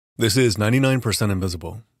This is 99%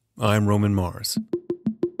 Invisible. I'm Roman Mars.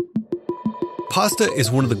 Pasta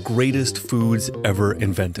is one of the greatest foods ever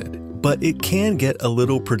invented, but it can get a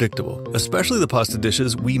little predictable, especially the pasta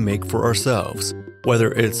dishes we make for ourselves.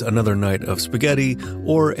 Whether it's another night of spaghetti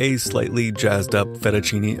or a slightly jazzed up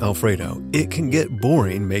fettuccine alfredo, it can get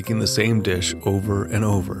boring making the same dish over and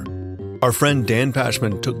over. Our friend Dan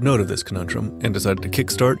Pashman took note of this conundrum and decided to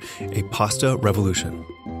kickstart a pasta revolution.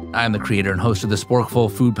 I'm the creator and host of the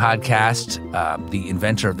Sporkful food podcast, the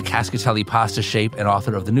inventor of the Cascatelli pasta shape, and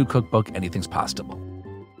author of the new cookbook, Anything's Pastable.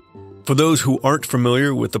 For those who aren't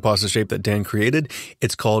familiar with the pasta shape that Dan created,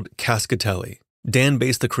 it's called Cascatelli. Dan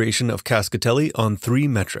based the creation of Cascatelli on 3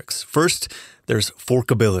 metrics. First, there's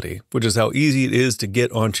forkability, which is how easy it is to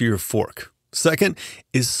get onto your fork. Second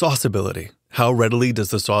is sauceability. How readily does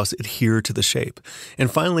the sauce adhere to the shape?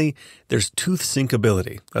 And finally, there's tooth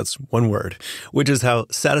sinkability. That's one word, which is how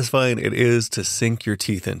satisfying it is to sink your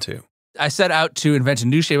teeth into. I set out to invent a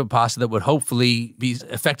new shape of pasta that would hopefully be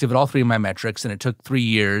effective at all 3 of my metrics, and it took 3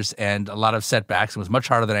 years and a lot of setbacks. It was much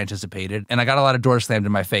harder than I anticipated, and I got a lot of doors slammed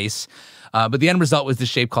in my face. But the end result was this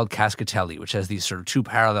shape called Cascatelli, which has these sort of 2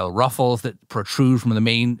 parallel ruffles that protrude from the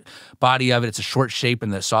main body of it. It's a short shape,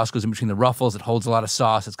 and the sauce goes in between the ruffles. It holds a lot of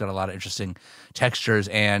sauce. It's got a lot of interesting textures,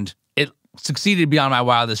 and it succeeded beyond my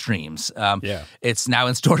wildest dreams. It's now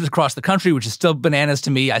in stores across the country, which is still bananas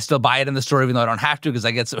to me. I still buy it in the store, even though I don't have to, because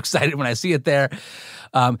I get so excited when I see it there.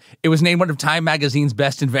 It was named one of Time Magazine's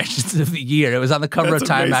best inventions of the year. It was on the cover of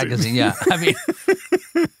Time Magazine. Yeah, I mean,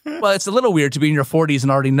 well, it's a little weird to be in your 40s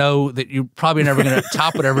and already know that you're probably never going to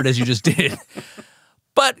top whatever it is you just did.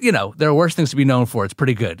 But, you know, there are worse things to be known for. It's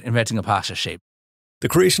pretty good, inventing a pasta shape. The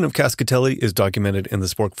creation of Cascatelli is documented in the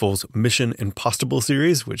Sporkful's Mission Pastable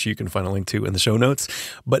series, which you can find a link to in the show notes.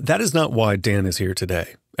 But that is not why Dan is here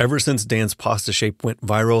today. Ever since Dan's pasta shape went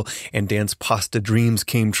viral and Dan's pasta dreams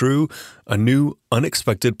came true, a new,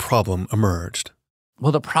 unexpected problem emerged.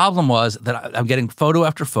 Well, the problem was that I'm getting photo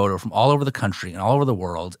after photo from all over the country and all over the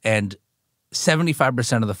world, and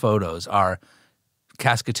 75% of the photos are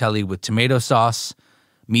Cascatelli with tomato sauce,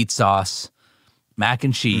 meat sauce, mac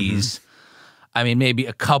and cheese. I mean, maybe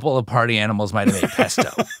a couple of party animals might have made pesto.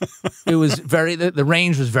 It was the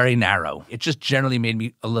range was very narrow. It just generally made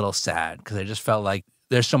me a little sad because I just felt like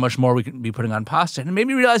there's so much more we could be putting on pasta. And it made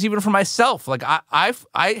me realize even for myself, like I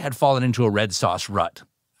had fallen into a red sauce rut.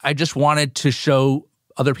 I just wanted to show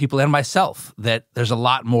other people and myself that there's a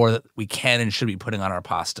lot more that we can and should be putting on our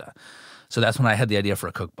pasta. So that's when I had the idea for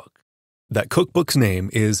a cookbook. That cookbook's name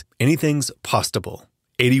is Anything's Pastable,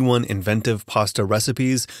 81 Inventive Pasta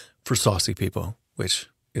Recipes for Saucy People, which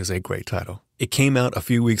is a great title. It came out a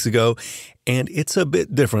few weeks ago, and it's a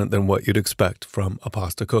bit different than what you'd expect from a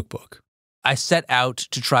pasta cookbook. I set out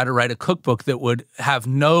to try to write a cookbook that would have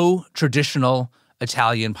no traditional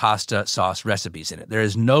Italian pasta sauce recipes in it. There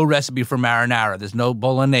is no recipe for marinara. There's no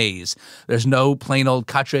bolognese. There's no plain old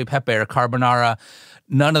cacio e pepe or carbonara.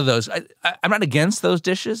 None of those. I'm not against those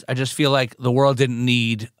dishes. I just feel like the world didn't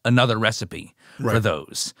need another recipe for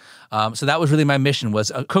those. So that was really my mission,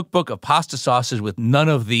 was a cookbook of pasta sauces with none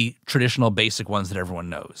of the traditional basic ones that everyone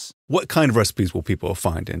knows. What kind of recipes will people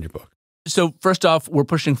find in your book? So first off, we're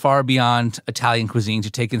pushing far beyond Italian cuisine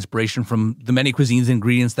to take inspiration from the many cuisines and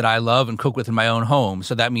ingredients that I love and cook with in my own home.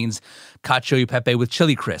 So that means cacio e pepe with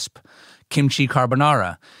chili crisp, kimchi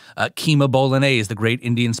carbonara, keema bolognese, the great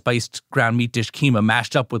Indian spiced ground meat dish keema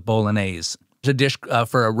mashed up with bolognese. There's a dish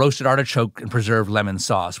for a roasted artichoke and preserved lemon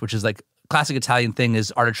sauce, which is like classic Italian thing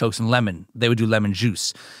is artichokes and lemon. They would do lemon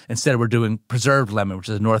juice. Instead, we're doing preserved lemon, which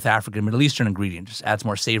is a North African, Middle Eastern ingredient. Just adds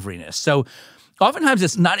more savoriness. So oftentimes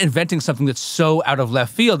it's not inventing something that's so out of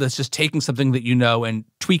left field. It's just taking something that you know and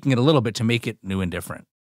tweaking it a little bit to make it new and different.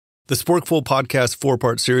 The Sporkful podcast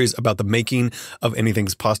 4-part series about the making of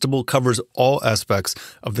Anything's Pastable covers all aspects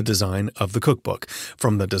of the design of the cookbook,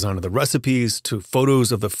 from the design of the recipes to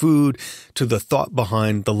photos of the food to the thought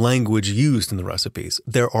behind the language used in the recipes.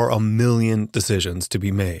 There are a million decisions to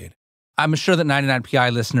be made. I'm sure that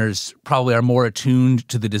 99PI listeners probably are more attuned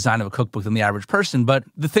to the design of a cookbook than the average person, but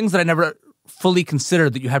the things that I never fully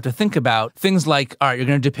considered that you have to think about, things like, all right, you're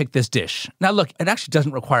going to depict this dish. Now, look, it actually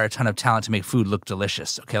doesn't require a ton of talent to make food look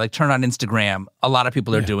delicious, okay? Like turn on Instagram, a lot of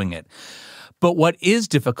people are doing it. But what is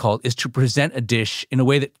difficult is to present a dish in a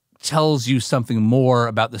way that tells you something more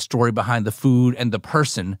about the story behind the food and the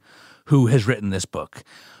person who has written this book.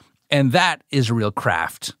 And that is a real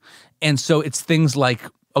craft. And so it's things like,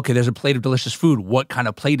 okay, there's a plate of delicious food. What kind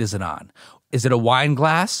of plate is it on? Is it a wine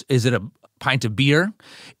glass? Is it a pint of beer?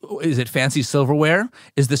 Is it fancy silverware?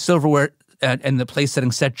 Is the silverware and the place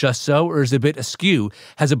setting set just so, or is it a bit askew?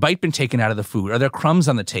 Has a bite been taken out of the food? Are there crumbs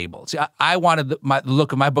on the table? See, I wanted the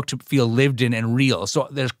look of my book to feel lived in and real. So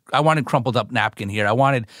I wanted crumpled up napkin here. I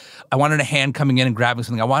wanted a hand coming in and grabbing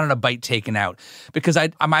something. I wanted a bite taken out because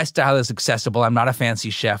my style is accessible. I'm not a fancy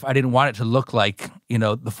chef. I didn't want it to look like,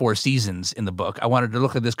 the Four Seasons in the book. I wanted it to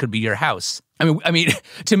look like this could be your house. I mean,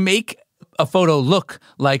 to make a photo look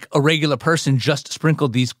like a regular person just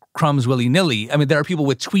sprinkled these crumbs willy-nilly. I mean, there are people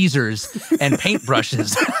with tweezers and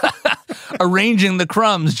paintbrushes arranging the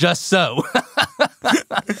crumbs just so.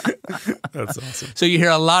 That's awesome. So you hear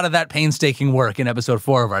a lot of that painstaking work in episode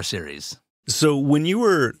 4 of our series. So when you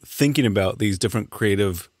were thinking about these different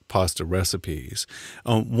creative pasta recipes,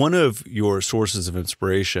 one of your sources of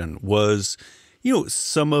inspiration was,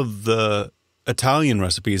 some of the Italian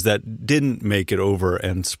recipes that didn't make it over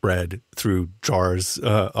and spread through jars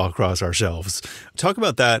across our shelves. Talk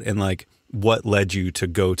about that and what led you to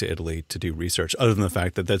go to Italy to do research, other than the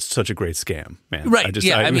fact that that's such a great scam, man. Right.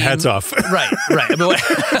 Hats off. Right.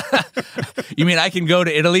 You mean I can go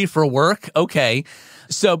to Italy for work? Okay.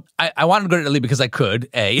 So I wanted to go to Italy because I could,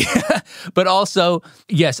 A. But also,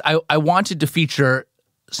 yes, I wanted to feature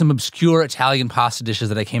some obscure Italian pasta dishes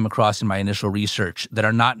that I came across in my initial research that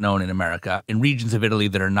are not known in America, in regions of Italy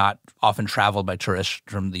that are not often traveled by tourists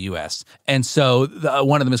from the U.S. And so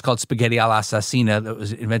one of them is called spaghetti all'assassina, that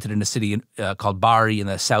was invented in a city called Bari in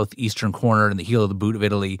the southeastern corner in the heel of the boot of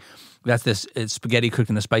Italy. That's it's spaghetti cooked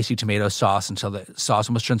in a spicy tomato sauce until the sauce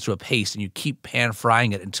almost turns to a paste, and you keep pan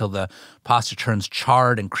frying it until the pasta turns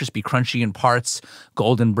charred and crispy, crunchy in parts,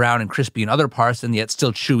 golden brown and crispy in other parts, and yet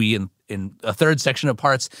still chewy in a third section of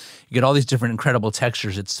parts. You get all these different incredible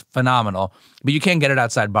textures. It's phenomenal, but you can't get it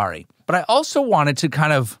outside Bari. But I also wanted to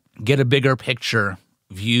kind of get a bigger picture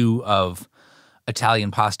view of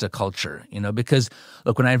Italian pasta culture, because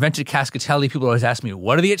look, when I invented cascatelli, people always ask me,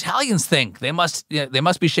 what do the Italians think? They must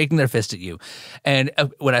be shaking their fist at you. And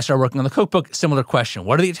when I started working on the cookbook, similar question,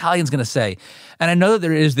 what are the Italians going to say? And I know that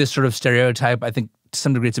there is this sort of stereotype. I think to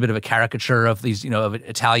some degree it's a bit of a caricature of these, of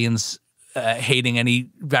Italians hating any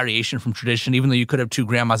variation from tradition, even though you could have two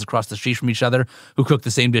grandmas across the street from each other who cook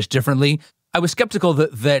the same dish differently. I was skeptical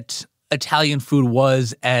that Italian food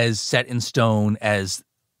was as set in stone as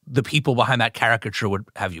the people behind that caricature would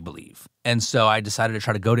have you believe. And so I decided to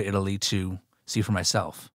try to go to Italy to see for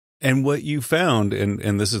myself. And what you found,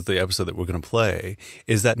 and this is the episode that we're going to play,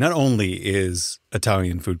 is that not only is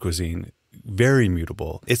Italian food cuisine very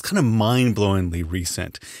mutable, it's kind of mind-blowingly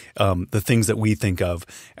recent. The things that we think of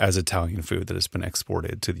as Italian food that has been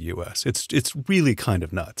exported to the U.S. It's really kind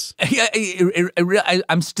of nuts. Yeah,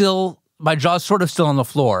 I'm still, my jaw's sort of still on the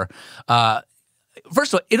floor.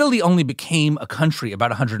 First of all, Italy only became a country about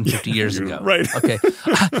 150 years ago. Right. Okay.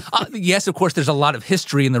 Yes, of course, there's a lot of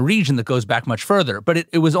history in the region that goes back much further, but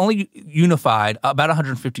it was only unified about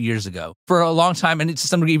 150 years ago. For a long time, and it's to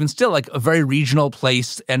some degree even still like a very regional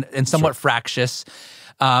place and somewhat fractious.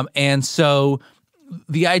 And so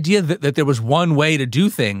the idea that there was one way to do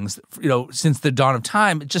things, since the dawn of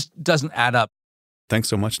time, it just doesn't add up. Thanks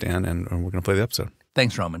so much, Dan, and we're going to play the episode.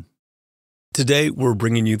 Thanks, Roman. Today, we're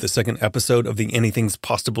bringing you the second episode of the Anything's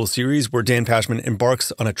Pastable series, where Dan Pashman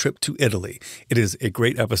embarks on a trip to Italy. It is a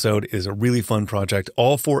great episode. It is a really fun project.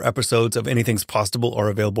 All 4 episodes of Anything's Pastable are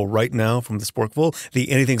available right now from the Sporkful.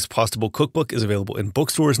 The Anything's Pastable cookbook is available in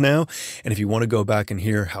bookstores now. And if you want to go back and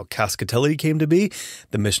hear how cascatelli came to be,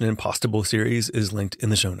 the Mission Impossible series is linked in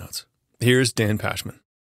the show notes. Here's Dan Pashman.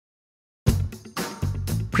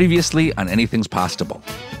 Previously on Anything's Pastable.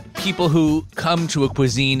 People who come to a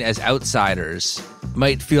cuisine as outsiders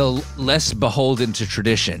might feel less beholden to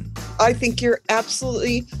tradition. I think you're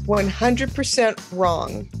absolutely 100%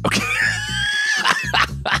 wrong. Okay.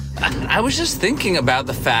 I was just thinking about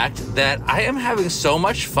the fact that I am having so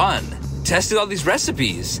much fun testing all these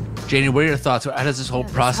recipes. Janie, what are your thoughts? How does this whole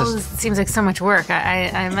process? It seems like so much work.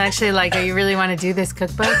 I'm actually like, you really want to do this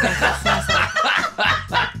cookbook?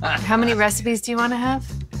 How many recipes do you want to have?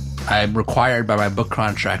 I'm required by my book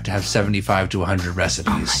contract to have 75 to 100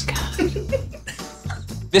 recipes. Oh my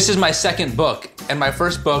God. This is my second book, and my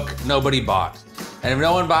first book, nobody bought. And if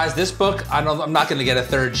no one buys this book, I'm not going to get a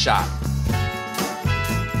third shot.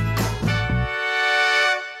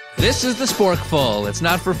 This is the Sporkful. It's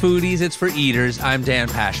not for foodies, it's for eaters. I'm Dan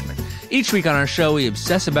Pashman. Each week on our show, we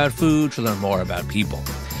obsess about food to learn more about people.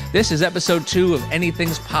 This is episode 2 of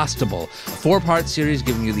Anything's Pastable, a 4-part series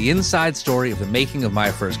giving you the inside story of the making of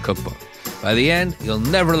my first cookbook. By the end, you'll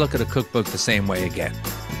never look at a cookbook the same way again.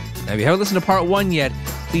 Now, if you haven't listened to part 1 yet,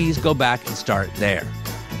 please go back and start there.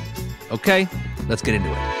 Okay, let's get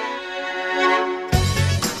into it.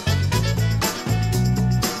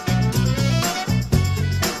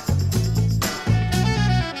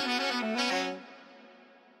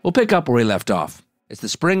 We'll pick up where we left off. It's the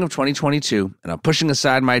spring of 2022, and I'm pushing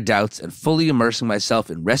aside my doubts and fully immersing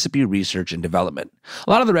myself in recipe research and development.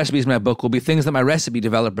 A lot of the recipes in my book will be things that my recipe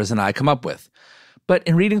developers and I come up with. But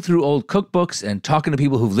in reading through old cookbooks and talking to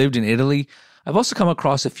people who've lived in Italy, I've also come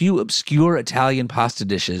across a few obscure Italian pasta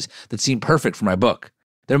dishes that seem perfect for my book.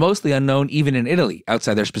 They're mostly unknown even in Italy,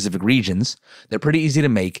 outside their specific regions. They're pretty easy to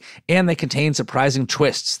make, and they contain surprising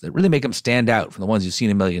twists that really make them stand out from the ones you've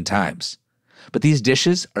seen a million times. But these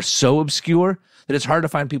dishes are so obscure that it's hard to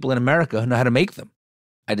find people in America who know how to make them.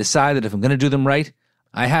 I decide that if I'm going to do them right,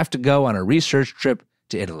 I have to go on a research trip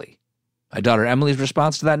to Italy. My daughter Emily's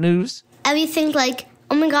response to that news? Everything like,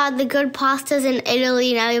 oh my God, the good pasta's in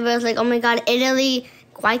Italy, and everybody's like, oh my God, Italy.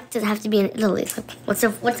 Why does it have to be in Italy? What's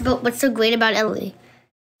so great about Italy?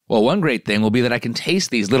 Well, one great thing will be that I can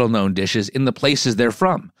taste these little-known dishes in the places they're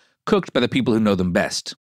from, cooked by the people who know them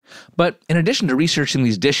best. But in addition to researching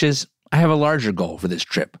these dishes, I have a larger goal for this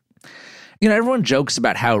trip. You know, everyone jokes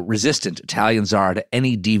about how resistant Italians are to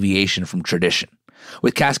any deviation from tradition.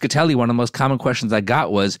 With Cascatelli, one of the most common questions I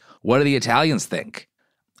got was, what do the Italians think?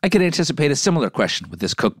 I could anticipate a similar question with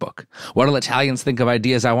this cookbook. What do Italians think of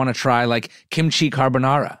ideas I want to try like kimchi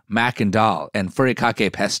carbonara, mac and dal, and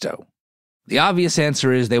furikake pesto? The obvious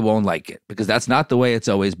answer is they won't like it, because that's not the way it's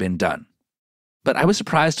always been done. But I was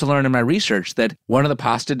surprised to learn in my research that one of the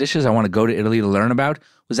pasta dishes I want to go to Italy to learn about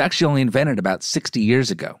was actually only invented about 60 years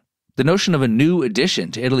ago. The notion of a new addition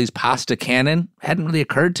to Italy's pasta canon hadn't really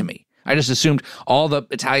occurred to me. I just assumed all the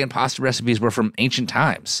Italian pasta recipes were from ancient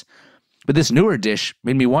times. But this newer dish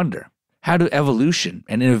made me wonder, how do evolution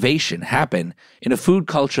and innovation happen in a food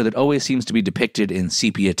culture that always seems to be depicted in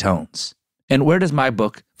sepia tones? And where does my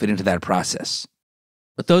book fit into that process?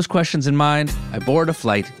 With those questions in mind, I board a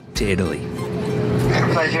flight to Italy. It's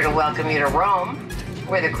a pleasure to welcome you to Rome,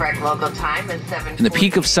 where the correct local time is 7:40. In the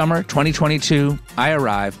peak of summer 2022, I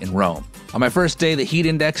arrive in Rome. On my first day, the heat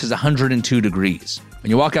index is 102 degrees. When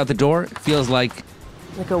you walk out the door, it feels like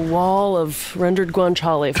a wall of rendered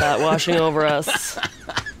guanciale fat washing over us.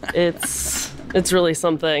 It's really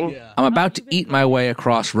something. I'm about to eat my way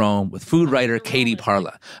across Rome with food writer Katie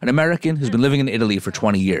Parla, an American who's been living in Italy for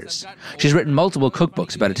 20 years. She's written multiple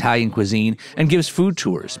cookbooks about Italian cuisine and gives food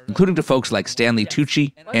tours, including to folks like Stanley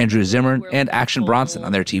Tucci, Andrew Zimmern, and Action Bronson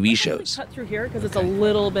on their TV shows. Cut through here because it's a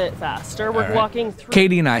little bit faster. We're walking through.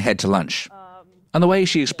 Katie and I head to lunch. On the way,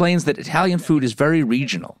 she explains that Italian food is very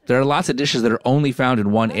regional. There are lots of dishes that are only found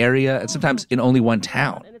in one area and sometimes in only one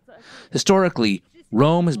town. Historically,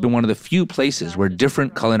 Rome has been one of the few places where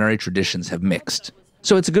different culinary traditions have mixed.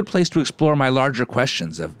 So it's a good place to explore my larger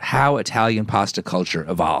questions of how Italian pasta culture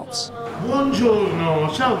evolves.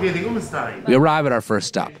 Buongiorno, ciao Katie, come stai? We arrive at our first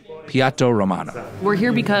stop, Piatto Romano. We're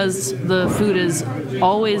here because the food is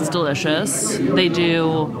always delicious. They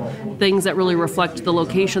do things that really reflect the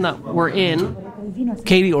location that we're in.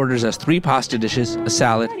 Katie orders us 3 pasta dishes, a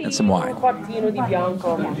salad, and some wine.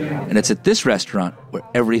 And it's at this restaurant where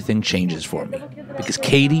everything changes for me, because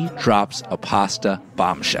Katie drops a pasta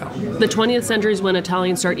bombshell. The 20th century is when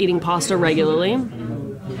Italians start eating pasta regularly.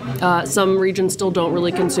 Some regions still don't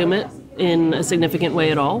really consume it in a significant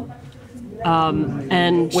way at all.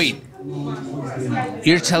 And wait,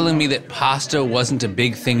 you're telling me that pasta wasn't a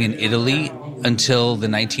big thing in Italy until the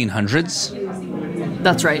 1900s?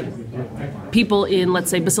 That's right. People in, let's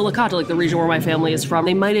say, Basilicata, like the region where my family is from,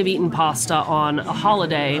 they might have eaten pasta on a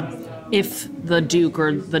holiday if the duke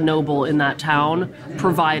or the noble in that town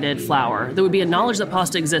provided flour. There would be a knowledge that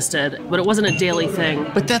pasta existed, but it wasn't a daily thing.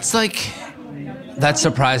 But that's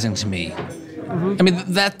surprising to me. Mm-hmm. I mean,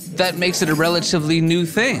 that makes it a relatively new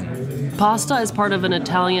thing. Pasta as part of an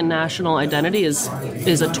Italian national identity is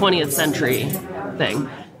a 20th century thing.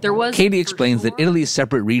 Katie explains that Italy's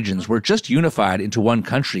separate regions were just unified into one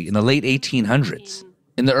country in the late 1800s.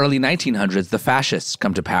 In the early 1900s, the fascists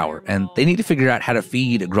come to power, and they need to figure out how to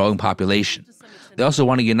feed a growing population. They also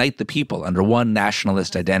want to unite the people under one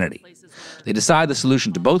nationalist identity. They decide the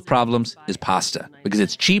solution to both problems is pasta, because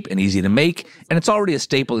it's cheap and easy to make, and it's already a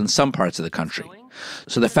staple in some parts of the country.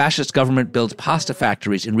 So the fascist government builds pasta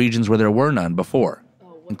factories in regions where there were none before,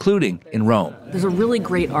 including in Rome. There's a really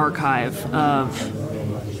great archive of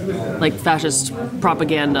fascist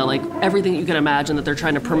propaganda, everything you can imagine that they're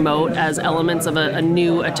trying to promote as elements of a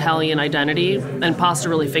new Italian identity, and pasta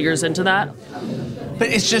really figures into that. But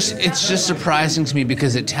it's just surprising to me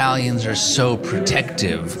because Italians are so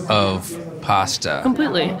protective of pasta.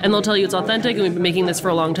 Completely. And they'll tell you it's authentic and we've been making this for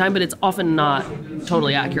a long time, but it's often not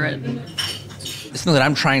totally accurate. Something that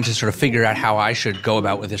I'm trying to sort of figure out how I should go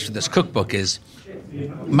about with this cookbook is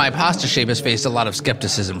my pasta shape has faced a lot of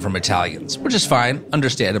skepticism from Italians, which is fine,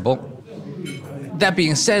 understandable. That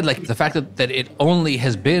being said, like the fact that it only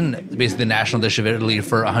has been basically the national dish of Italy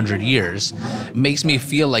for 100 years makes me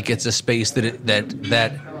feel like it's a space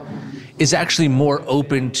that is actually more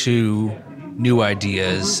open to new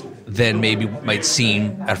ideas than maybe might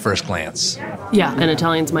seem at first glance. Yeah, and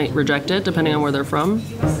Italians might reject it depending on where they're from.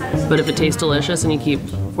 But if it tastes delicious and you keep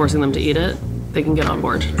forcing them to eat it, they can get on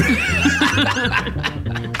board.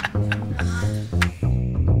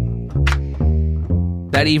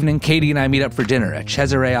 That evening, Katie and I meet up for dinner at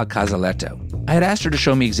Cesare al Casaletto. I had asked her to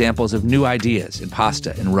show me examples of new ideas in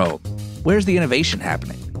pasta in Rome. Where's the innovation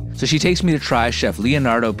happening? So she takes me to try Chef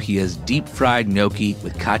Leonardo Pia's deep-fried gnocchi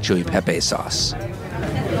with cacio e pepe sauce.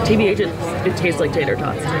 TBH, it tastes like tater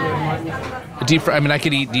tots. I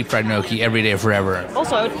could eat deep-fried gnocchi every day forever.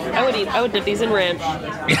 Also, I would dip these in ranch.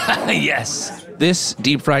 Yes. This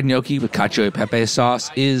deep-fried gnocchi with cacio e pepe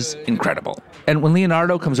sauce is incredible. And when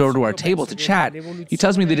Leonardo comes over to our table to chat, he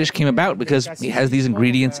tells me the dish came about because he has these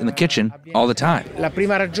ingredients in the kitchen all the time. La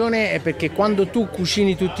prima ragione è perché quando tu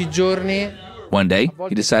cucini tutti I giorni. One day,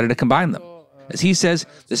 he decided to combine them. As he says,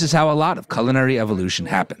 this is how a lot of culinary evolution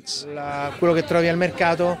happens. Quello che trovi al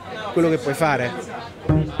mercato, quello che puoi fare.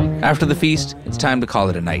 After the feast, it's time to call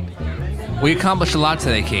it a night. We accomplished a lot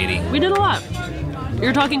today, Katie. We did a lot.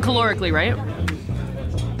 You're talking calorically, right?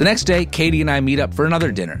 The next day, Katie and I meet up for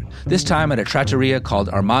another dinner, this time at a trattoria called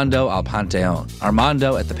Armando al Panteon.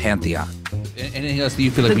 Armando at the Pantheon. Anything else that you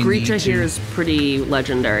feel like we need to... The gricia here is pretty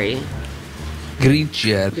legendary.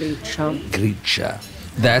 Gricia.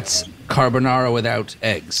 That's carbonara without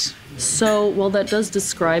eggs. So, while that does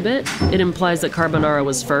describe it, it implies that carbonara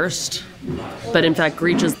was first. But in fact,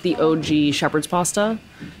 gricia is the OG shepherd's pasta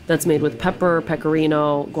that's made with pepper,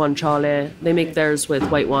 pecorino, guanciale. They make theirs with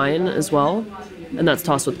white wine as well. And that's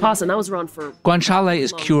tossed with pasta. And that was around for... Guanciale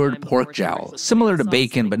is cured pork jowl, similar to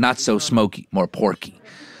bacon, but not so smoky, more porky.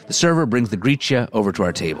 The server brings the gricia over to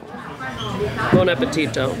our table. Buon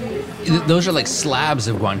appetito. Those are like slabs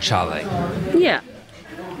of guanciale. Yeah.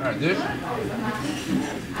 All right,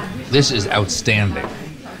 this is outstanding.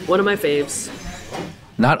 One of my faves.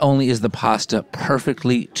 Not only is the pasta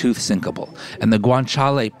perfectly tooth-syncable, and the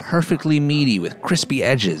guanciale perfectly meaty with crispy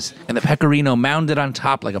edges, and the pecorino mounded on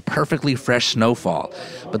top like a perfectly fresh snowfall,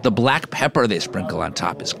 but the black pepper they sprinkle on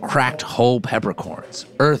top is cracked whole peppercorns,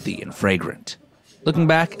 earthy and fragrant. Looking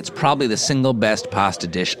back, it's probably the single best pasta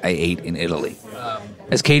dish I ate in Italy.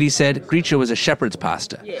 As Katie said, gricia was a shepherd's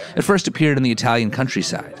pasta. It first appeared in the Italian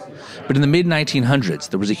countryside. But in the mid-1900s,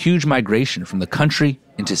 there was a huge migration from the country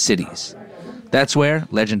into cities. That's where,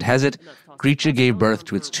 legend has it, gricia gave birth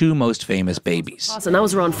to its two most famous babies. And that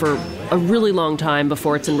was around for a really long time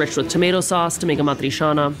before it's enriched with tomato sauce to make a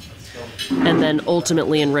matriciana, and then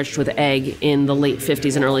ultimately enriched with egg in the late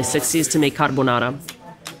 50s and early 60s to make carbonara.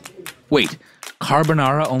 Wait,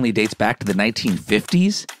 carbonara only dates back to the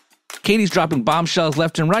 1950s? Katie's dropping bombshells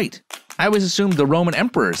left and right. I always assumed the Roman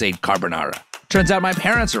emperors ate carbonara. Turns out my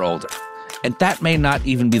parents are older. And that may not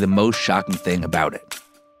even be the most shocking thing about it.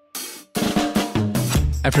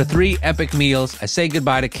 After 3 epic meals, I say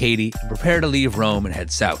goodbye to Katie and prepare to leave Rome and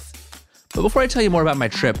head south. But before I tell you more about my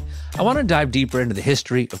trip, I want to dive deeper into the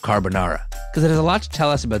history of carbonara, because it has a lot to tell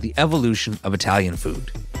us about the evolution of Italian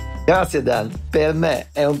food. Grazie, Dan. Per me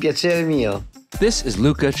è un piacere mio. This is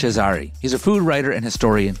Luca Cesari. He's a food writer and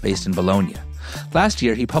historian based in Bologna. Last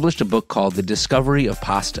year, he published a book called The Discovery of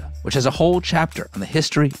Pasta, which has a whole chapter on the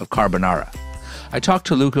history of carbonara. I talked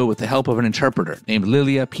to Luca with the help of an interpreter named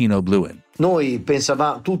Lilia Pino-Bluin. We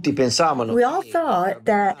all thought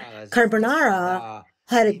that carbonara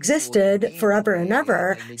had existed forever and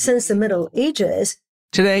ever since the Middle Ages.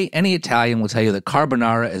 Today, any Italian will tell you that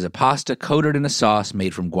carbonara is a pasta coated in a sauce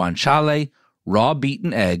made from guanciale, raw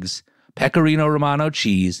beaten eggs, pecorino romano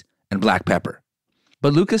cheese, and black pepper.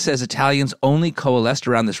 But Luca says Italians only coalesced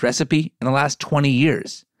around this recipe in the last 20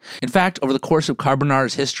 years. In fact, over the course of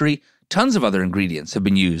carbonara's history, tons of other ingredients have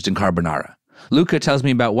been used in carbonara. Luca tells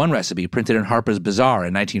me about one recipe printed in Harper's Bazaar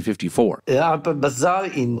in 1954. Harper's Bazaar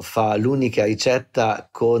fa l'unica ricetta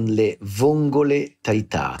con le vongole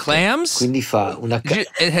tritate. Clams? Quindi fa una it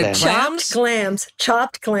had clams?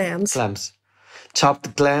 Chopped clams.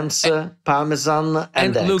 Chopped clams, parmesan,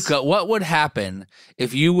 and eggs. Luca, what would happen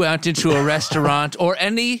if you went into a restaurant or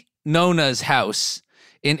any Nona's house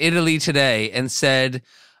in Italy today and said,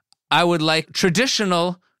 I would like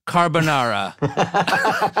traditional carbonara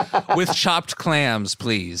with chopped clams,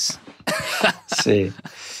 please? Sì.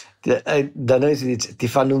 Da noi si dice ti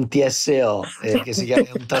fanno un TSO, che si chiama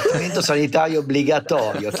un trattamento sanitario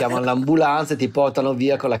obbligatorio. Chiamano l'ambulanza e ti portano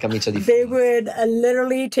via con la camicia di They fumo. would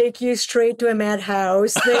literally take you straight to a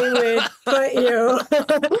madhouse. They would put you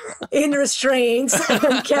in restraints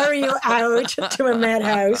and carry you out to a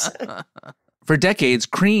madhouse. For decades,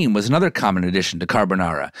 cream was another common addition to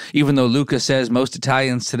carbonara, even though Luca says most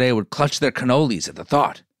Italians today would clutch their cannolis at the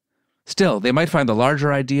thought. Still, they might find the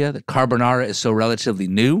larger idea that carbonara is so relatively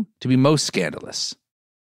new to be most scandalous.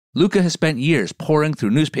 Luca has spent years poring through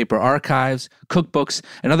newspaper archives, cookbooks,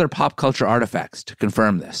 and other pop culture artifacts to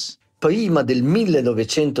confirm this. Prima del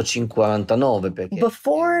 1959,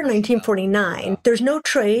 Before 1949, there's no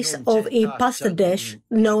trace of a pasta dish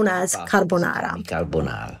known as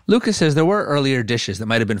carbonara. Luca says there were earlier dishes that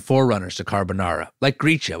might have been forerunners to carbonara, like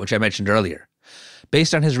gricia, which I mentioned earlier.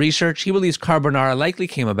 Based on his research, he believes carbonara likely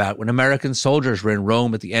came about when American soldiers were in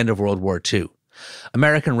Rome at the end of World War II.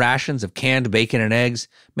 American rations of canned bacon and eggs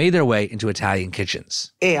made their way into Italian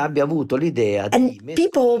kitchens. And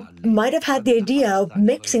people might have had the idea of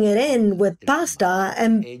mixing it in with pasta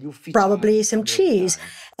and probably some cheese.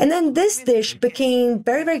 And then this dish became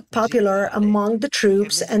very, very popular among the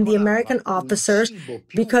troops and the American officers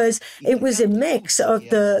because it was a mix of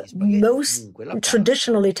the most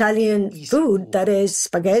traditional Italian food, that is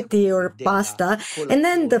spaghetti or pasta, and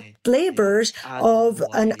then the flavors of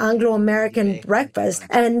an Anglo-American breakfast.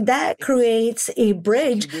 And that creates a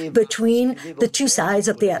bridge between the two sides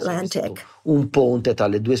of the Atlantic. Un ponte tra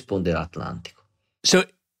le due sponde dell'Atlantico. So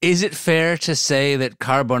is it fair to say that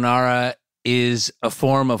carbonara is a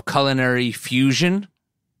form of culinary fusion?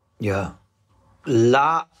 Yeah.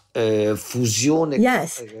 La fusione.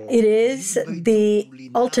 Yes, it is the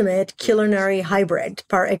ultimate culinary hybrid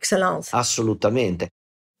par excellence. Assolutamente.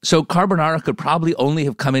 So carbonara could probably only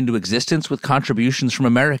have come into existence with contributions from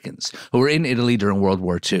Americans who were in Italy during World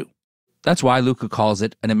War II. That's why Luca calls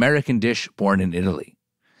it an American dish born in Italy.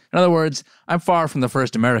 In other words, I'm far from the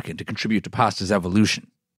first American to contribute to pasta's evolution.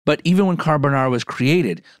 But even when carbonara was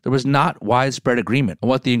created, there was not widespread agreement on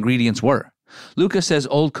what the ingredients were. Luca says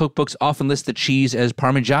old cookbooks often list the cheese as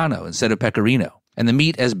Parmigiano instead of Pecorino, and the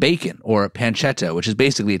meat as bacon, or pancetta, which is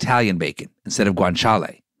basically Italian bacon, instead of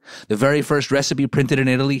guanciale. The very first recipe printed in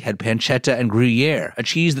Italy had pancetta and Gruyere, a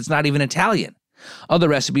cheese that's not even Italian. Other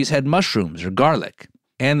recipes had mushrooms or garlic,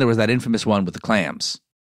 and there was that infamous one with the clams.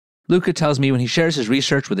 Luca tells me when he shares his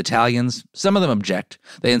research with Italians, some of them object.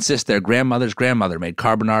 They insist their grandmother's grandmother made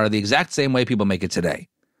carbonara the exact same way people make it today.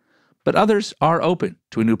 But others are open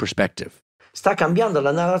to a new perspective. Sta cambiando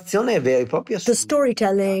la narrazione vera e propria. The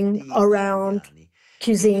storytelling around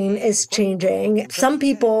cuisine is changing. Some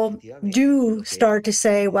people do start to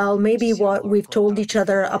say, well, maybe what we've told each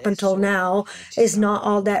other up until now is not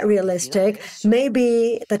all that realistic.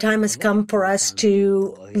 Maybe the time has come for us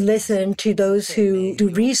to listen to those who do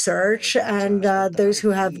research and those who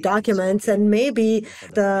have documents. And maybe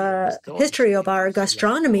the history of our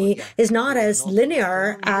gastronomy is not as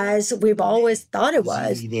linear as we've always thought it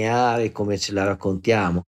was. Lineare come ce la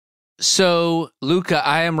raccontiamo. So, Luca,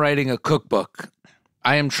 I am writing a cookbook.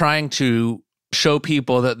 I am trying to show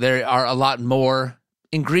people that there are a lot more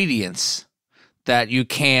ingredients that you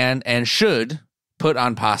can and should put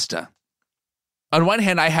on pasta. On one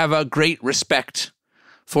hand, I have a great respect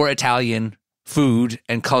for Italian food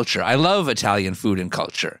and culture. I love Italian food and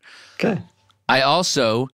culture. Okay. I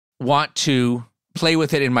also want to play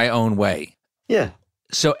with it in my own way. Yeah.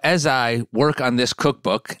 So as I work on this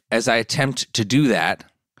cookbook, as I attempt to do that,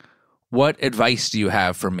 what advice do you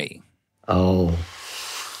have for me? Oh.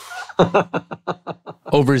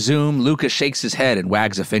 Over Zoom, Luca shakes his head and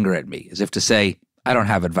wags a finger at me, as if to say, I don't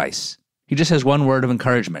have advice. He just has one word of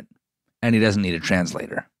encouragement, and he doesn't need a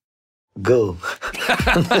translator. Go.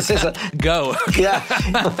 Go. Yeah.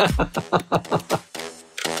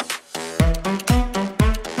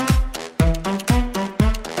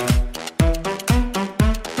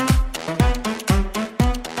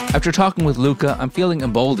 After talking with Luca, I'm feeling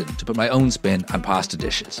emboldened to put my own spin on pasta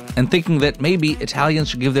dishes, and thinking that maybe Italians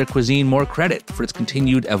should give their cuisine more credit for its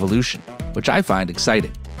continued evolution, which I find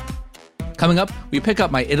exciting. Coming up, we pick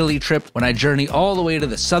up my Italy trip when I journey all the way to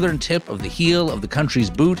the southern tip of the heel of the country's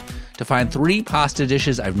boot to find 3 pasta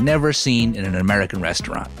dishes I've never seen in an American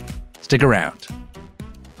restaurant. Stick around.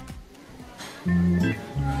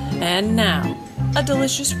 And now, a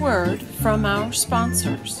delicious word from our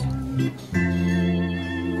sponsors.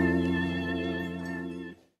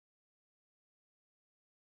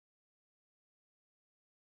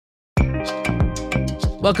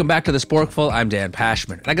 Welcome back to the Sporkful. I'm Dan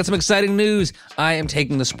Pashman, and I got some exciting news. I am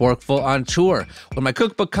taking the Sporkful on tour. When my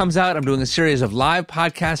cookbook comes out, I'm doing a series of live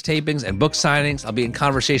podcast tapings and book signings. I'll be in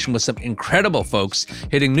conversation with some incredible folks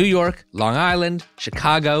hitting New York, Long Island,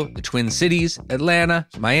 Chicago, the Twin Cities, Atlanta,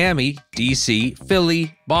 Miami, DC,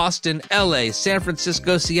 Philly, Boston, LA, San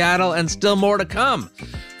Francisco, Seattle, and still more to come.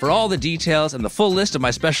 For all the details and the full list of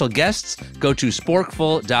my special guests, go to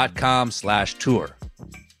sporkful.com/tour.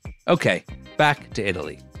 Okay. Back to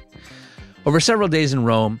Italy. Over several days in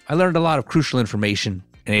Rome, I learned a lot of crucial information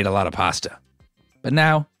and ate a lot of pasta. But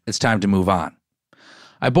now, it's time to move on.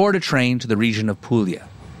 I board a train to the region of Puglia.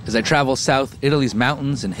 As I travel south, Italy's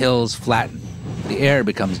mountains and hills flatten. The air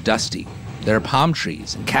becomes dusty. There are palm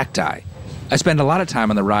trees and cacti. I spend a lot of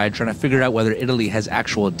time on the ride trying to figure out whether Italy has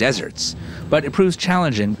actual deserts. But it proves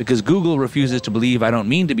challenging because Google refuses to believe I don't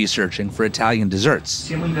mean to be searching for Italian desserts.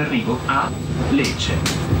 Siamo in arrivo a Lecce.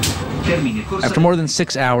 After more than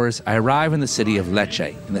 6 hours, I arrive in the city of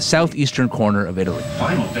Lecce, in the southeastern corner of Italy.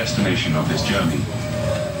 Final destination of this journey.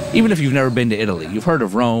 Even if you've never been to Italy, you've heard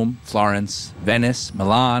of Rome, Florence, Venice,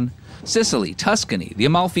 Milan, Sicily, Tuscany, the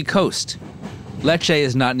Amalfi Coast. Lecce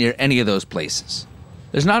is not near any of those places.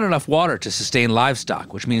 There's not enough water to sustain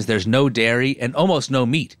livestock, which means there's no dairy and almost no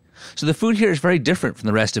meat. So the food here is very different from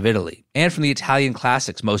the rest of Italy, and from the Italian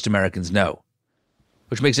classics most Americans know,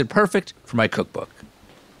 which makes it perfect for my cookbook.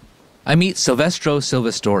 I meet Silvestro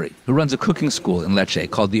Silvestori, who runs a cooking school in Lecce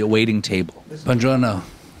called The Awaiting Table. Buongiorno.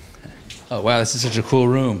 Oh, wow, this is such a cool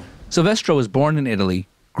room. Silvestro was born in Italy,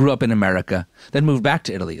 grew up in America, then moved back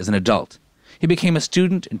to Italy as an adult. He became a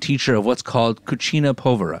student and teacher of what's called cucina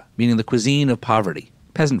povera, meaning the cuisine of poverty,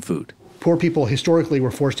 peasant food. Poor people historically were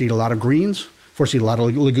forced to eat a lot of greens, forced to eat a lot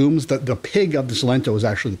of legumes. The pig of the Salento is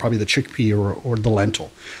actually probably the chickpea or the lentil.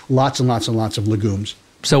 Lots and lots and lots of legumes.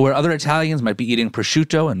 So where other Italians might be eating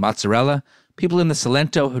prosciutto and mozzarella, people in the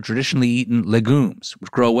Salento have traditionally eaten legumes,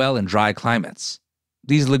 which grow well in dry climates.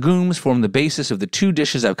 These legumes form the basis of the two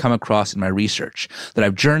dishes I've come across in my research that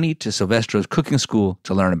I've journeyed to Silvestro's cooking school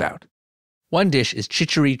to learn about. One dish is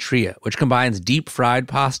chichiri tria, which combines deep-fried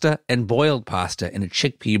pasta and boiled pasta in a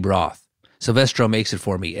chickpea broth. Silvestro makes it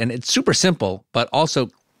for me, and it's super simple, but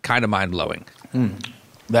also kind of mind-blowing.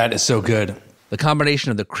 That is so good. The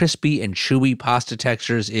combination of the crispy and chewy pasta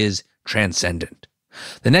textures is transcendent.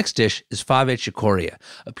 The next dish is fave cicoria,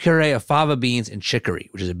 a puree of fava beans and chicory,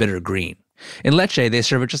 which is a bitter green. In Lecce, they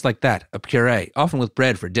serve it just like that, a puree, often with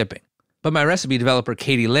bread for dipping. But my recipe developer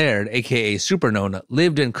Katie Laird, a.k.a. Super Nonna,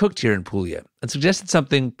 lived and cooked here in Puglia and suggested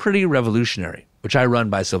something pretty revolutionary, which I run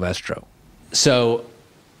by Silvestro. So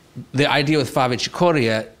the idea with fave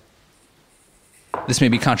cicoria, this may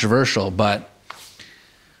be controversial, but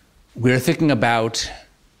we're thinking about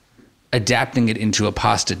adapting it into a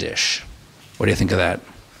pasta dish. What do you think of that?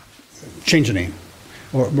 Change the name.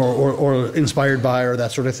 Or inspired by, or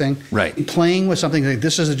that sort of thing. Right. Playing with something like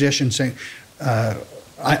this is a dish and saying,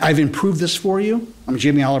 I've improved this for you. I mean,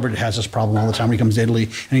 Jamie Oliver has this problem all the time when he comes to Italy,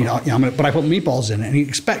 and but I put meatballs in it, and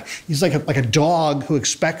he's like a dog who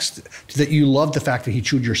expects that you love the fact that he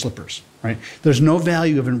chewed your slippers, right? There's no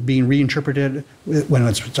value of it being reinterpreted when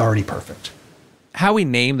it's already perfect. How we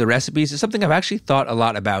name the recipes is something I've actually thought a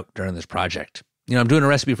lot about during this project. I'm doing a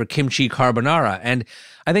recipe for kimchi carbonara, and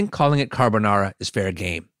I think calling it carbonara is fair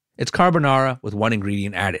game. It's carbonara with one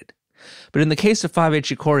ingredient added. But in the case of fave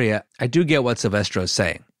cicoria, I do get what Silvestro's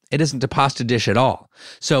saying. It isn't a pasta dish at all.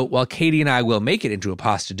 So while Katie and I will make it into a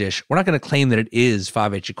pasta dish, we're not going to claim that it is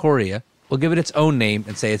fave cicoria. We'll give it its own name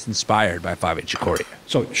and say it's inspired by fave cicoria.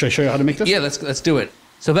 So should I show you how to make this? Yeah, let's do it.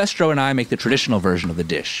 Silvestro and I make the traditional version of the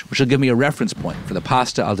dish, which will give me a reference point for the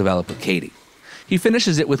pasta I'll develop with Katie. He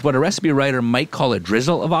finishes it with what a recipe writer might call a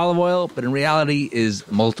drizzle of olive oil, but in reality is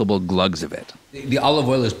multiple glugs of it. The olive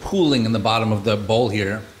oil is pooling in the bottom of the bowl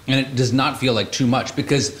here, and it does not feel like too much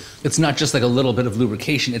because it's not just like a little bit of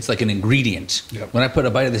lubrication, it's like an ingredient. Yep. When I put a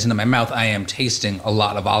bite of this into my mouth, I am tasting a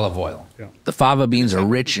lot of olive oil. Yep. The fava beans are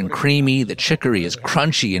rich and creamy, the chicory is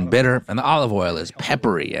crunchy and bitter, and the olive oil is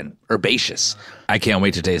peppery and herbaceous. I can't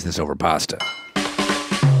wait to taste this over pasta.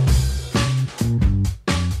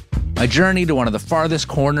 My journey to one of the farthest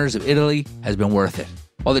corners of Italy has been worth it.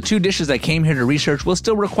 While the two dishes I came here to research will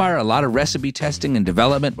still require a lot of recipe testing and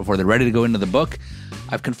development before they're ready to go into the book,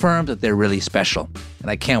 I've confirmed that they're really special, and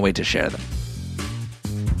I can't wait to share them.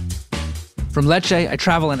 From Lecce, I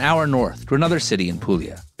travel an hour north to another city in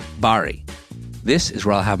Puglia, Bari. This is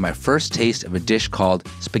where I'll have my first taste of a dish called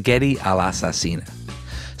spaghetti all'assassina.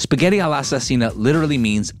 Spaghetti all'assassina literally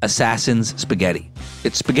means assassin's spaghetti.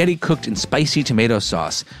 It's spaghetti cooked in spicy tomato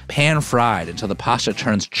sauce, pan-fried until the pasta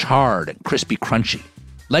turns charred and crispy crunchy.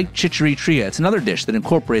 Like chichiri-tria, it's another dish that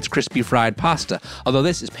incorporates crispy fried pasta, although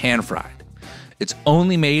this is pan-fried. It's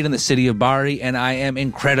only made in the city of Bari, and I am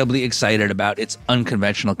incredibly excited about its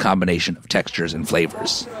unconventional combination of textures and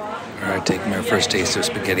flavors. All right, taking my first taste of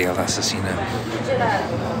spaghetti all'assassina.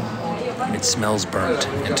 It smells burnt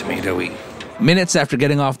and tomatoey. Minutes after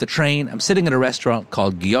getting off the train, I'm sitting at a restaurant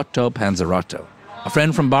called Giotto Panzerotto. A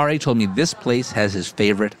friend from Bari told me this place has his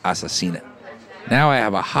favorite assassina. Now I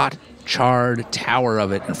have a hot, charred tower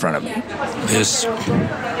of it in front of me. This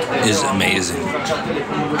is amazing.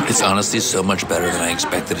 It's honestly so much better than I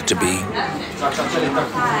expected it to be.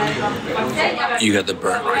 You got the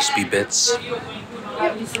burnt, crispy bits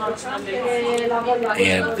and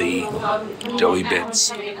the doughy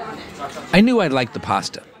bits. I knew I'd like the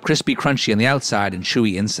pasta, crispy, crunchy on the outside and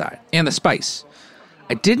chewy inside, and the spice.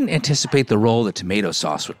 I didn't anticipate the role that tomato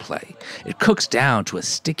sauce would play. It cooks down to a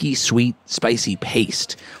sticky, sweet, spicy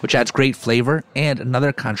paste, which adds great flavor and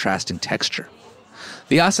another contrasting texture.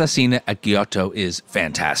 The assassina at Giotto is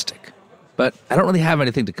fantastic, but I don't really have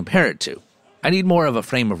anything to compare it to. I need more of a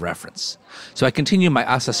frame of reference. So I continue my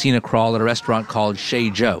assassina crawl at a restaurant called Chez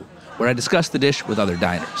Joe, where I discuss the dish with other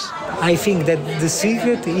diners. I think that the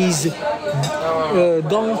secret is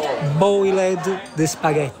don't boil the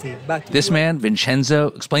spaghetti. But this man, Vincenzo,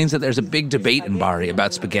 explains that there's a big debate in Bari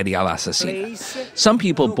about spaghetti all'assassina. Some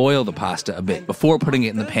people boil the pasta a bit before putting it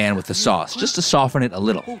in the pan with the sauce, just to soften it a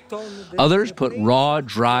little. Others put raw,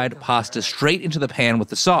 dried pasta straight into the pan with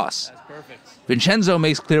the sauce. Vincenzo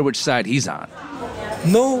makes clear which side he's on.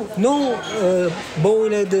 No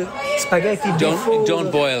boiled spaghetti before.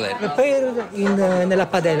 Don't boil it. Prepare nella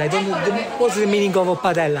padella. What's the meaning of a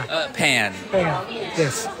padella? Pan. Pan,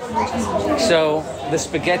 yes. So the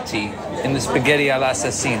spaghetti in the spaghetti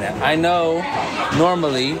all'assassina. I know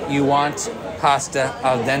normally you want pasta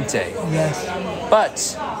al dente. Yes. But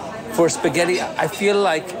for spaghetti, I feel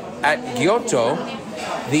like at Giotto,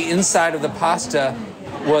 the inside of the pasta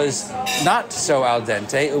was not so al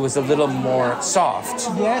dente, it was a little more soft.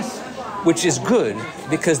 Yes. Which is good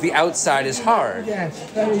because the outside is hard. Yes,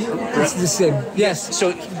 it's the same. Yes.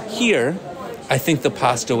 So here, I think the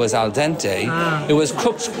pasta was al dente. It was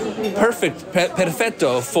cooked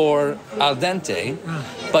perfetto for al dente,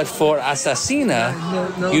 but for assassina,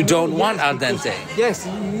 you don't want al dente. Yes,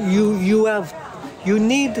 you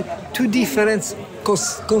need two different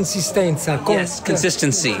consistency. Yes,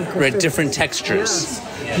 consistency, right? Different textures.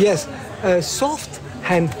 Yes, soft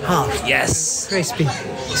and hard. Yes. Crispy.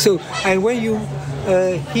 So, and when you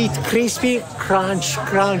eat crispy, crunch,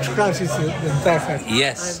 it's perfect.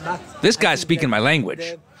 Yes. This guy's speaking my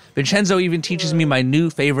language. Vincenzo even teaches me my new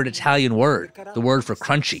favorite Italian word, the word for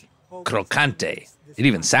crunchy, croccante. It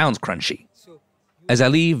even sounds crunchy. As I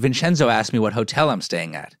leave, Vincenzo asked me what hotel I'm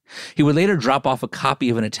staying at. He would later drop off a copy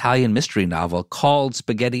of an Italian mystery novel called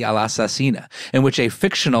Spaghetti all'assassina, in which a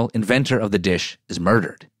fictional inventor of the dish is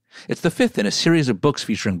murdered. It's the fifth in a series of books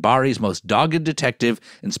featuring Bari's most dogged detective,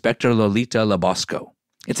 Inspector Lolita Labosco.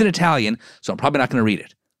 It's in Italian, so I'm probably not going to read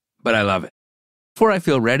it, but I love it. Before I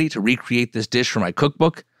feel ready to recreate this dish for my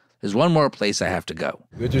cookbook, there's one more place I have to go.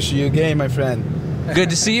 Good to see you again, my friend.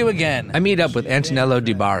 Good to see you again. I meet up with Antonello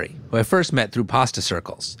Di Bari, who I first met through Pasta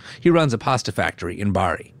Circles. He runs a pasta factory in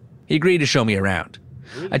Bari. He agreed to show me around.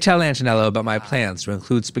 I tell Antonello about my plans to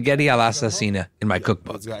include spaghetti all'assassina in my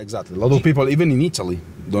cookbook. Exactly. A lot of people, even in Italy,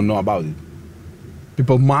 don't know about it.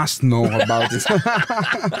 People must know about it.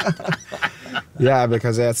 Yeah,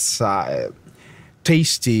 because it's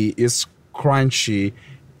tasty, it's crunchy,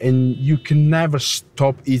 and you can never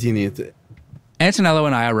stop eating it. Antonello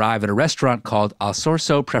and I arrive at a restaurant called Al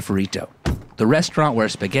Sorso Preferito, the restaurant where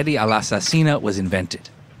spaghetti all'assassina was invented.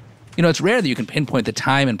 You know, it's rare that you can pinpoint the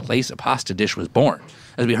time and place a pasta dish was born.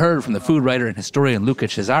 As we heard from the food writer and historian Luca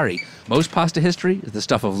Cesari, most pasta history is the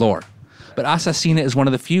stuff of lore. But assassina is one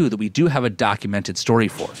of the few that we do have a documented story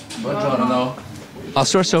for. Buongiorno. Al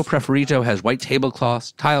Sorso Preferito has white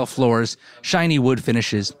tablecloths, tile floors, shiny wood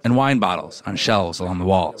finishes, and wine bottles on shelves along the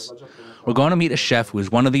walls. We're going to meet a chef who is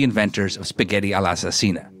one of the inventors of spaghetti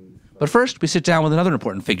all'assassina. But first, we sit down with another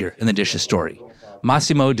important figure in the dish's story,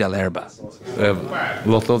 Massimo Dell'Erba. I have a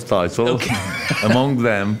lot of titles. Okay. Among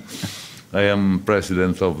them, I am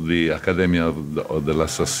president of the Accademia of the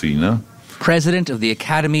L'Assassina. President of the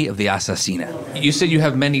Academy of the Assassina. You said you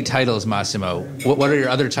have many titles, Massimo. What are your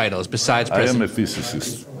other titles besides president? I am a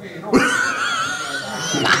physicist.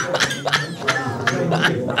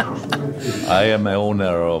 I am an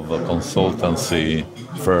owner of a consultancy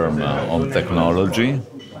firm on technology.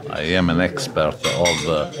 I am an expert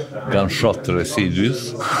of gunshot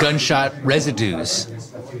residues. Gunshot residues.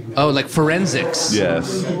 Oh, like forensics.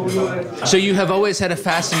 Yes. So you have always had a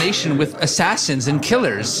fascination with assassins and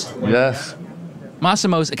killers. Yes.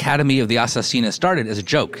 Massimo's Academy of the Assassina started as a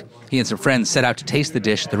joke. He and some friends set out to taste the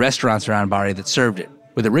dish at the restaurants around Bari that served it,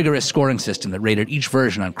 with a rigorous scoring system that rated each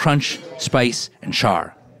version on crunch, spice, and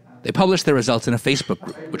char. They published their results in a Facebook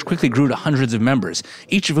group, which quickly grew to hundreds of members,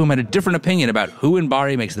 each of whom had a different opinion about who in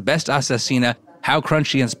Bari makes the best assassina, how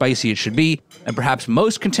crunchy and spicy it should be, and perhaps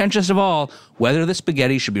most contentious of all, whether the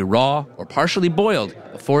spaghetti should be raw or partially boiled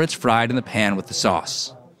before it's fried in the pan with the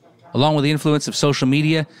sauce. Along with the influence of social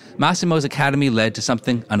media, Massimo's Academy led to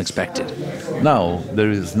something unexpected. Now,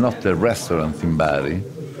 there is not a restaurant in Bari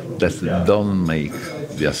that don't make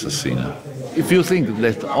the assassina. If you think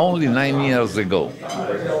that only 9 years ago,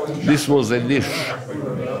 this was a dish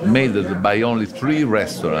made by only 3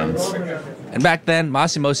 restaurants. And back then,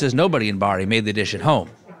 Massimo says nobody in Bari made the dish at home.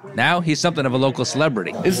 Now he's something of a local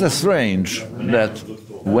celebrity. It's strange that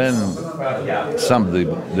when somebody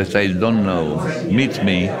that I don't know meet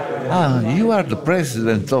me, you are the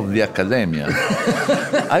president of the Academia.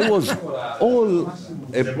 I was all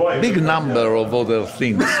a big number of other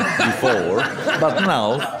things before, but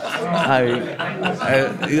now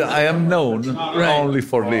I am known only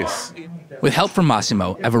for this. With help from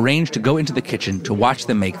Massimo, I've arranged to go into the kitchen to watch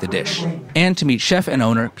them make the dish, and to meet chef and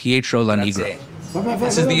owner Pietro Lanigro.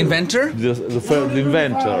 This is the inventor? The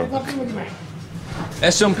inventor.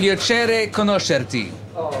 È un piacere conoscerti.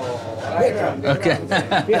 Okay.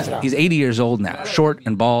 He's 80 years old now, short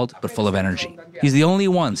and bald, but full of energy. He's the only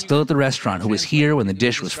one still at the restaurant who was here when the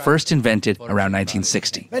dish was first invented around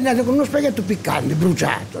 1960.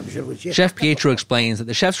 Chef Pietro explains that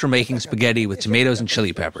the chefs were making spaghetti with tomatoes and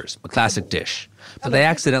chili peppers, a classic dish. But they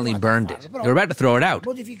accidentally burned it. They were about to throw it out,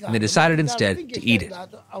 and they decided instead to eat it.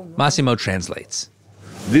 Massimo translates.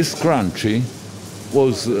 This crunchy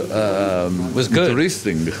was good.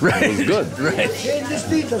 Interesting. Right. It was good. Right.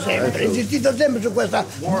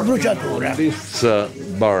 This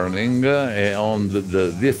burning on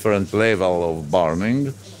the different level of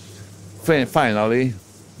burning finally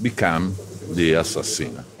became the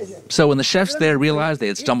assassina. So when the chefs there realized they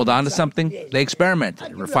had stumbled onto something, they experimented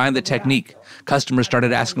and refined the technique. Customers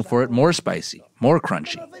started asking for it more spicy, more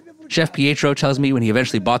crunchy. Chef Pietro tells me when he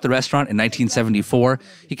eventually bought the restaurant in 1974,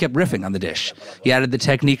 he kept riffing on the dish. He added the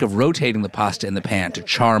technique of rotating the pasta in the pan to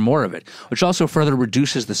char more of it, which also further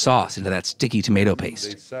reduces the sauce into that sticky tomato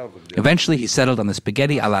paste. Eventually, he settled on the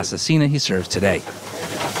spaghetti all'assassina he serves today.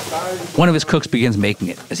 One of his cooks begins making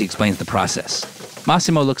it as he explains the process.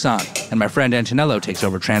 Massimo looks on, and my friend Antonello takes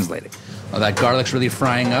over translating. Oh, that garlic's really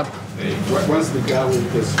frying up. Once the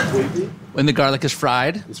garlic is crispy, when the garlic is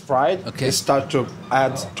fried? It's fried. Okay. They start to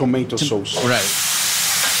add tomato sauce. Right.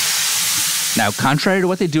 Now, contrary to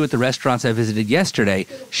what they do at the restaurants I visited yesterday,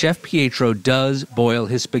 Chef Pietro does boil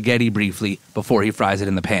his spaghetti briefly before he fries it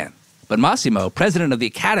in the pan. But Massimo, president of the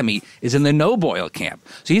Academy, is in the no-boil camp.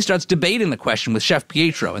 So he starts debating the question with Chef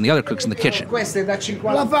Pietro and the other cooks in the kitchen. What's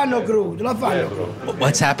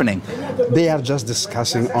happening? They are just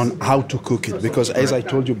discussing on how to cook it, because as I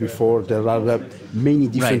told you before, there are many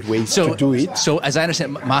different ways to do it. So as I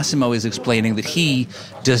understand, Massimo is explaining that he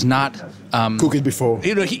does not cook it before.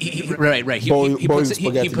 You know, he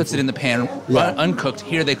puts it in the pan uncooked.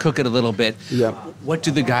 Here they cook it a little bit. Yeah. What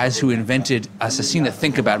do the guys who invented assassina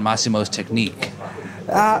think about Massimo's technique?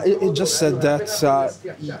 It just said that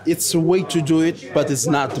it's a way to do it, but it's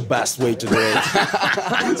not the best way to do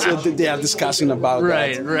it. So they are discussing about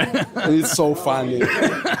that. Right. And it's so funny.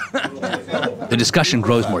 The discussion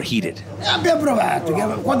grows more heated. Abbiamo provato,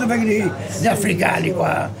 quando vengono gli africani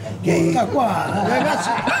qua, che qua, ragazzi.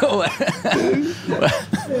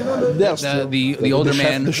 The older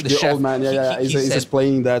man, the chef, old man, is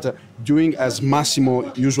explaining that doing as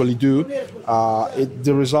Massimo usually do,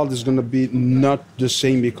 the result is going to be not the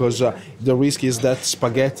same, because the risk is that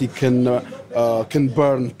spaghetti can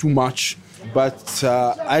burn too much. But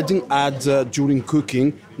adding during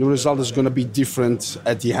cooking, the result is going to be different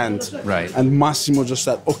at the end. Right. And Massimo just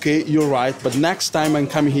said, okay, you're right, but next time I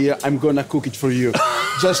come here, I'm going to cook it for you,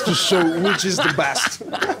 just to show which is the best.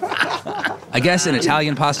 I guess in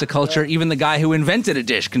Italian pasta culture, even the guy who invented a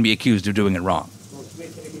dish can be accused of doing it wrong.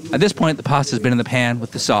 At this point, the pasta's been in the pan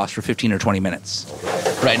with the sauce for 15 or 20 minutes.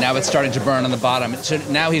 Right, now it's starting to burn on the bottom. So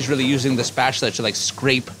now he's really using the spatula to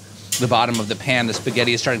scrape the bottom of the pan. The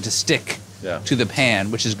spaghetti is starting to stick to the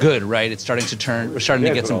pan, which is good, right? It's starting to turn, we're starting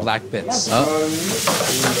to get some black bits. Oh.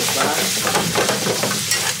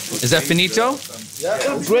 Is that finito?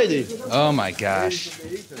 Yeah, it's ready. Oh my gosh.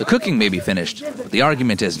 The cooking may be finished, but the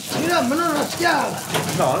argument isn't.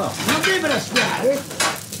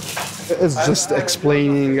 It's just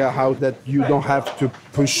explaining how that you don't have to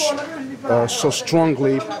push so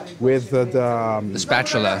strongly with the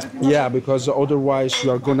spatula. Yeah, because otherwise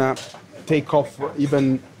you are gonna take off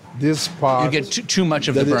even this part. You get too much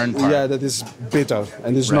of the burn part. Yeah, that is bitter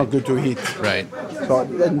and it's not good to eat. Right. So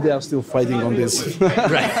and they are still fighting on this.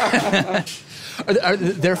 Right.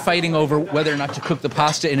 They're fighting over whether or not to cook the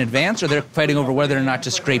pasta in advance, or they're fighting over whether or not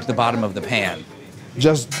to scrape the bottom of the pan?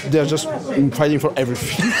 They're just fighting for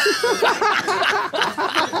everything.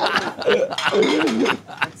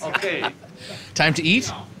 Okay. Time to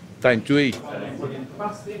eat? Time to eat.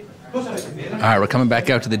 All right, we're coming back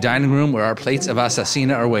out to the dining room where our plates of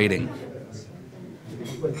assassina are waiting.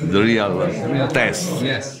 The real test.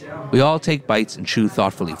 Yes. We all take bites and chew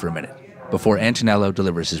thoughtfully for a minute before Antonello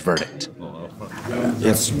delivers his verdict.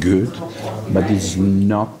 It's good, but it's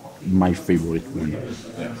not my favorite one.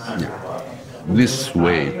 Yeah. This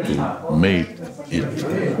way to make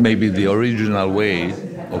it, maybe the original way,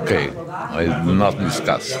 okay, I do not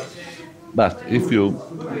discuss. But if you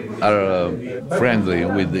are friendly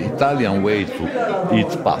with the Italian way to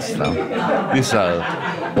eat pasta, these are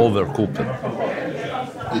overcooked.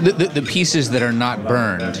 The pieces that are not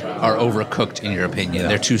burned are overcooked, in your opinion.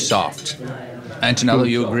 They're too soft. Antonello,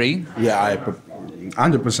 you agree? Yeah, I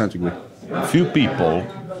 100% agree. Few people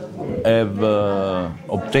have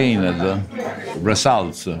obtained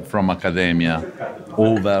results from academia,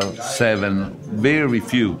 over 7, very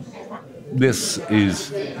few. This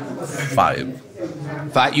is 5.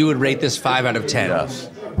 5. You would rate this 5 out of 10? Yes.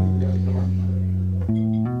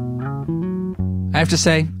 I have to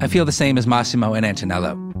say, I feel the same as Massimo and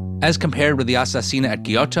Antonello. As compared with the assassina at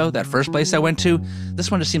Giotto, that first place I went to,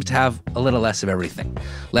 this one just seems to have a little less of everything.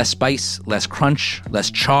 Less spice, less crunch,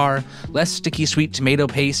 less char, less sticky sweet tomato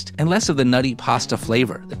paste, and less of the nutty pasta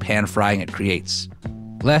flavor that pan frying it creates.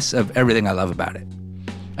 Less of everything I love about it.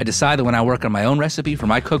 I decided when I work on my own recipe for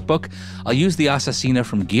my cookbook, I'll use the assassina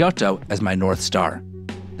from Giotto as my North Star.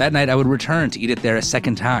 That night I would return to eat it there a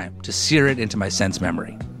second time, to sear it into my sense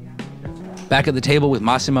memory. Back at the table with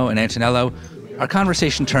Massimo and Antonello, our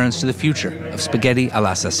conversation turns to the future of spaghetti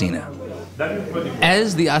all'assassina.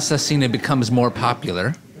 As the assassina becomes more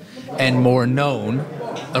popular and more known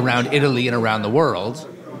around Italy and around the world,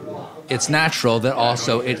 it's natural that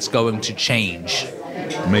also it's going to change.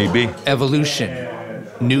 Maybe. Evolution.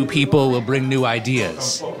 New people will bring new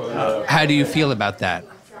ideas. How do you feel about that?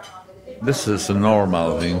 This is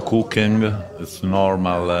normal in cooking. It's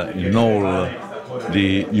normal in all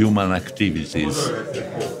the human activities.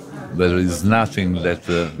 There is nothing that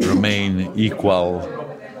remain equal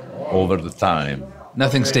over the time.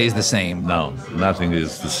 Nothing stays the same. No, nothing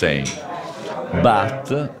is the same. But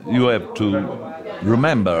you have to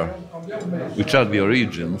remember which are the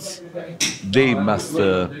origins. They must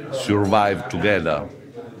survive together.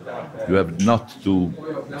 You have not to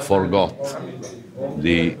forget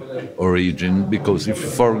the origin, because if you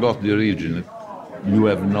forgot the origin, you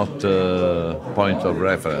have not a point of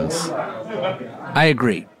reference. I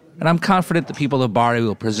agree. And I'm confident the people of Bari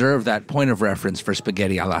will preserve that point of reference for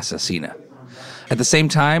spaghetti all'assassina. At the same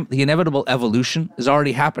time, the inevitable evolution is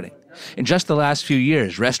already happening. In just the last few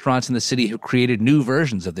years, restaurants in the city have created new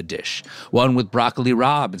versions of the dish, one with broccoli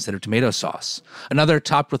rabe instead of tomato sauce, another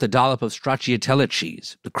topped with a dollop of stracciatella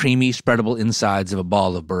cheese, the creamy, spreadable insides of a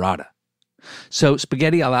ball of burrata. So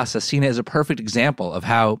spaghetti all'assassina is a perfect example of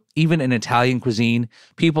how, even in Italian cuisine,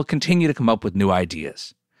 people continue to come up with new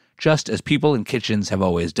ideas, just as people in kitchens have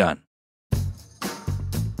always done.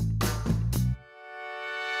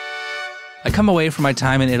 I come away from my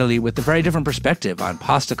time in Italy with a very different perspective on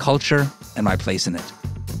pasta culture and my place in it.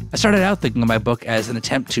 I started out thinking of my book as an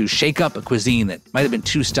attempt to shake up a cuisine that might have been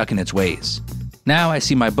too stuck in its ways. Now I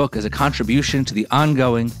see my book as a contribution to the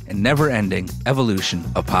ongoing and never-ending evolution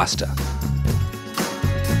of pasta.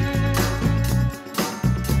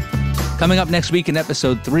 Coming up next week in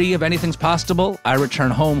episode 3 of Anything's Pastable, I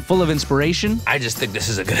return home full of inspiration. I just think this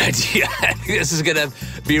is a good idea. I think this is going to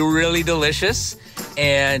be really delicious,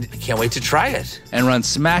 and I can't wait to try it. And run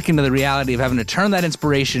smack into the reality of having to turn that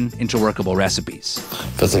inspiration into workable recipes.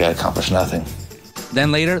 Feels like I accomplished nothing.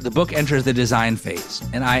 Then later, the book enters the design phase,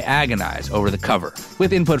 and I agonize over the cover,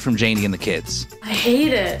 with input from Janie and the kids. I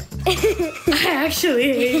hate it. I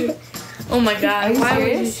actually hate it. Oh my God. Why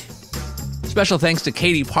would you? Special thanks to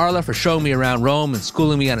Katie Parla for showing me around Rome and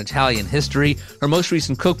schooling me on Italian history. Her most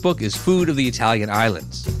recent cookbook is Food of the Italian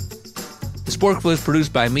Islands. The Sporkful is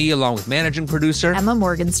produced by me, along with managing producer Emma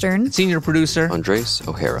Morgenstern, senior producer Andres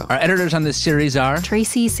O'Hara. Our editors on this series are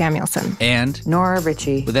Tracy Samuelson, and Nora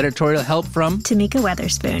Ritchie, with editorial help from Tamika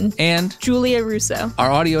Weatherspoon, and Julia Russo.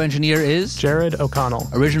 Our audio engineer is Jared O'Connell.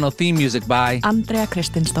 Original theme music by Andrea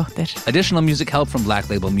Kristinsdottir. Additional music help from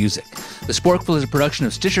Black Label Music. The Sporkful is a production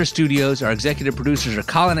of Stitcher Studios. Our executive producers are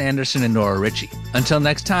Colin Anderson and Nora Ritchie. Until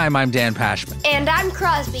next time, I'm Dan Pashman. And I'm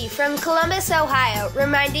Crosby from Columbus, Ohio,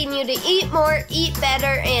 reminding you to eat more, eat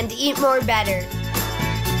better, and eat more better.